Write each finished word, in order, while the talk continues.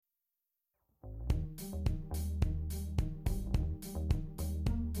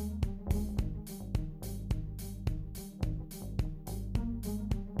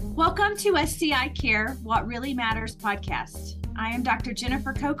Welcome to SCI Care, What Really Matters podcast. I am Dr.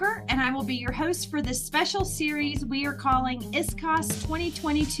 Jennifer Coker, and I will be your host for this special series we are calling ISCoS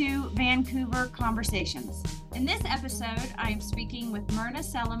 2022 Vancouver Conversations. In this episode, I am speaking with Myrna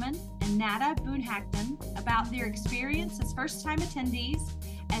Sellerman and Nada Boonhackton about their experience as first-time attendees,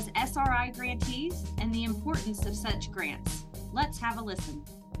 as SRI grantees, and the importance of such grants. Let's have a listen.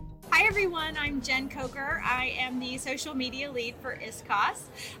 Hi everyone, I'm Jen Coker. I am the social media lead for ISCoS.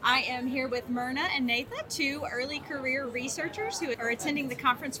 I am here with Myrna and Nathan, two early career researchers who are attending the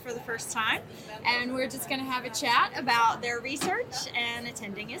conference for the first time. And we're just going to have a chat about their research and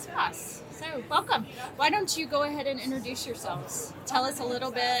attending ISCoS. So welcome. Why don't you go ahead and introduce yourselves? Tell us a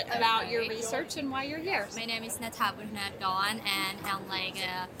little bit about your research and why you're here. My name is Nada Boonhackton, and I'm like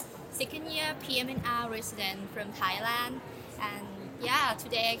a second year PM&R resident from Thailand. And yeah,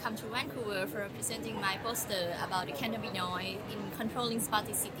 today I come to Vancouver for presenting my poster about the cannabinoid in controlling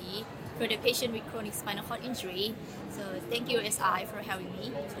spasticity for the patient with chronic spinal cord injury. So thank you, SI, for having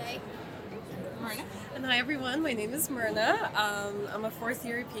me today. Myrna. And hi everyone, my name is Myrna. I'm a fourth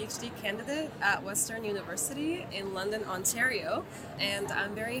year PhD candidate at Western University in London, Ontario, and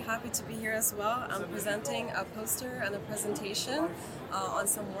I'm very happy to be here as well. I'm presenting a poster and a presentation on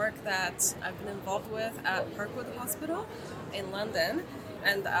some work that I've been involved with at Parkwood Hospital in London,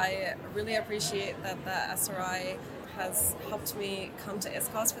 and I really appreciate that the SRI has helped me come to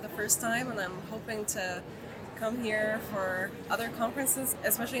ISCoS for the first time, and I'm hoping to come here for other conferences,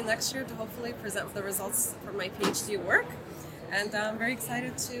 especially next year, to hopefully present the results from my PhD work. And I'm very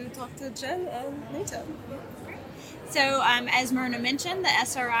excited to talk to Jen and Nathan. So as Myrna mentioned, the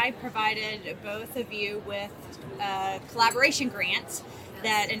SRI provided both of you with collaboration grants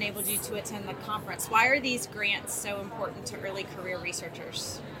that enabled you to attend the conference. Why are these grants so important to early career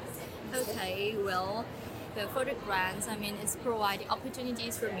researchers? Okay, well, for the grants, it's providing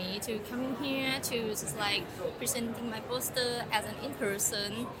opportunities for me to come in here to just like presenting my poster as an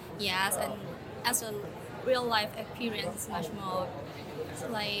in-person, yes, and as a real-life experience is much more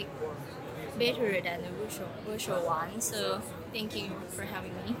like better than the virtual one. So thank you for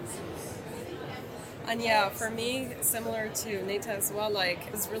having me. And yeah, for me, similar to Nata as well,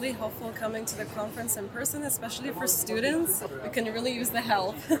 it's really helpful coming to the conference in person, especially for students. We can really use the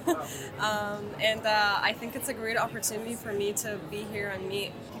help. And I think it's a great opportunity for me to be here and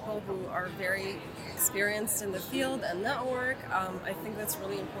meet people who are very experienced in the field and network. I think that's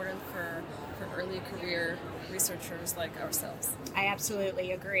really important for early career researchers like ourselves. I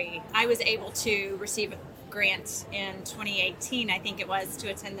absolutely agree. I was able to receive a grant in 2018, I think it was, to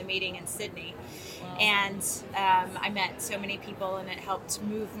attend the meeting in Sydney. Wow. And I met so many people, and it helped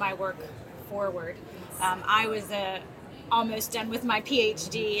move my work forward. I was almost done with my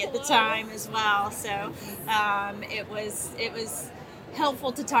PhD at the time as well, so it was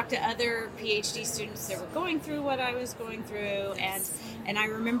helpful to talk to other PhD students that were going through what I was going through, and I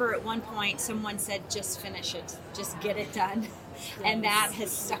remember at one point someone said, just finish it, just get it done. And that has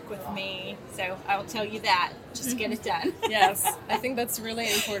stuck with me, so I'll tell you that, just get it done. Yes, I think that's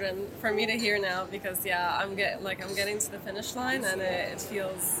really important for me to hear now, because I'm getting to the finish line, and it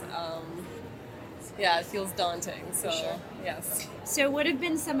feels it feels daunting. So sure. Yes. So what have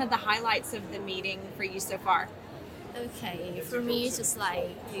been some of the highlights of the meeting for you so far? Okay, for me it's just like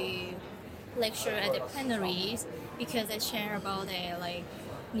the lecture at the plenary, because I share about the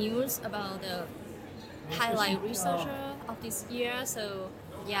news about the highlight researcher of this year. So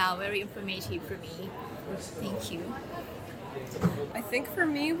yeah, very informative for me. Thank you. I think for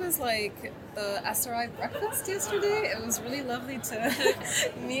me it was the SRI breakfast yesterday. It was really lovely to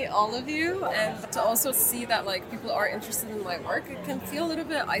meet all of you, and to also see that people are interested in my work. It can feel a little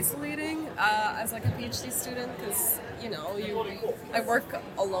bit isolating as a PhD student, because I work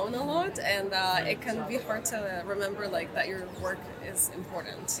alone a lot, and it can be hard to remember that your work is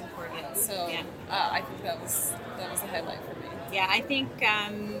important. So yeah. I think that was a highlight for me. Yeah, I think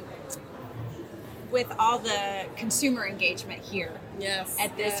with all the consumer engagement here,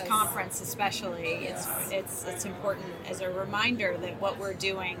 at this conference especially, it's important as a reminder that what we're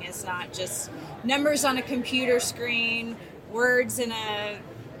doing is not just numbers on a computer screen, words in a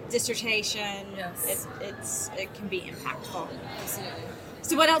dissertation. It can be impactful. Absolutely.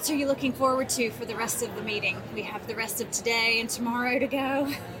 So what else are you looking forward to for the rest of the meeting? We have the rest of today and tomorrow to go.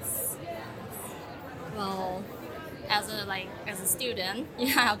 Yes. Well, as a student, I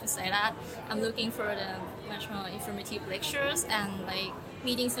have to say that I'm looking for the much more informative lectures and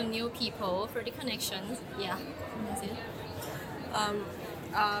meeting some new people for the connections. Yeah, that's it.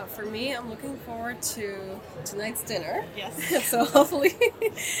 For me, I'm looking forward to tonight's dinner. Yes. So hopefully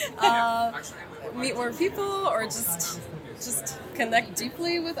meet more people, or just just connect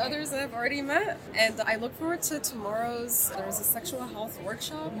deeply with others that I've already met. And I look forward to tomorrow's, there's a sexual health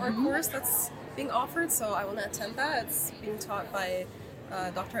workshop or course that's being offered, so I want to attend that. It's being taught by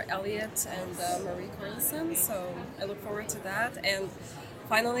Dr. Elliott and Marie Corlison, so I look forward to that. And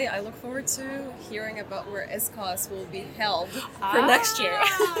finally, I look forward to hearing about where ISCoS will be held for next year.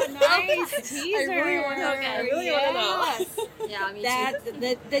 Nice teaser. I really want to know. Yeah, me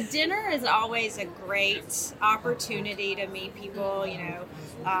too. The dinner is always a great opportunity to meet people. You know,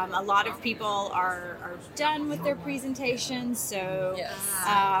 a lot of people are done with their presentations, so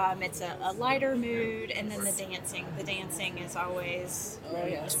it's a lighter mood. And then the dancing is always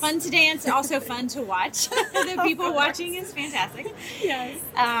fun to dance, also fun to watch. The people watching is fantastic. Yes.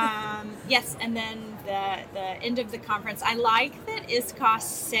 Yes, and then the end of the conference. I like that ISCoS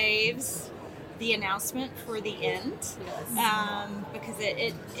saves the announcement for the end, because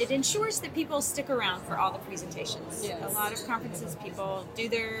it ensures that people stick around for all the presentations. Yes. A lot of conferences, people do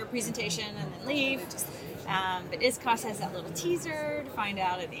their presentation and then leave, but ISCoS has that little teaser to find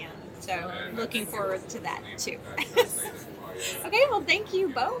out at the end. So looking forward to that too. Okay, well, thank you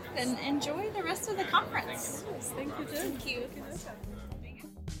both, and enjoy the rest of the conference. Thank you, Jen. Thank you.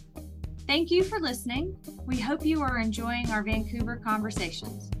 Thank you for listening. We hope you are enjoying our Vancouver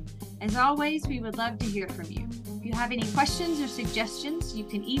conversations. As always, we would love to hear from you. If you have any questions or suggestions, you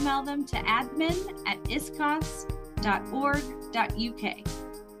can email them to admin@iscos.org.uk.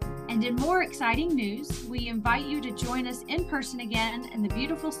 And in more exciting news, we invite you to join us in person again in the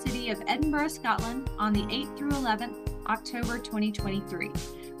beautiful city of Edinburgh, Scotland on the 8th through 11th October 2023.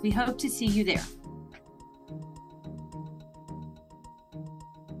 We hope to see you there.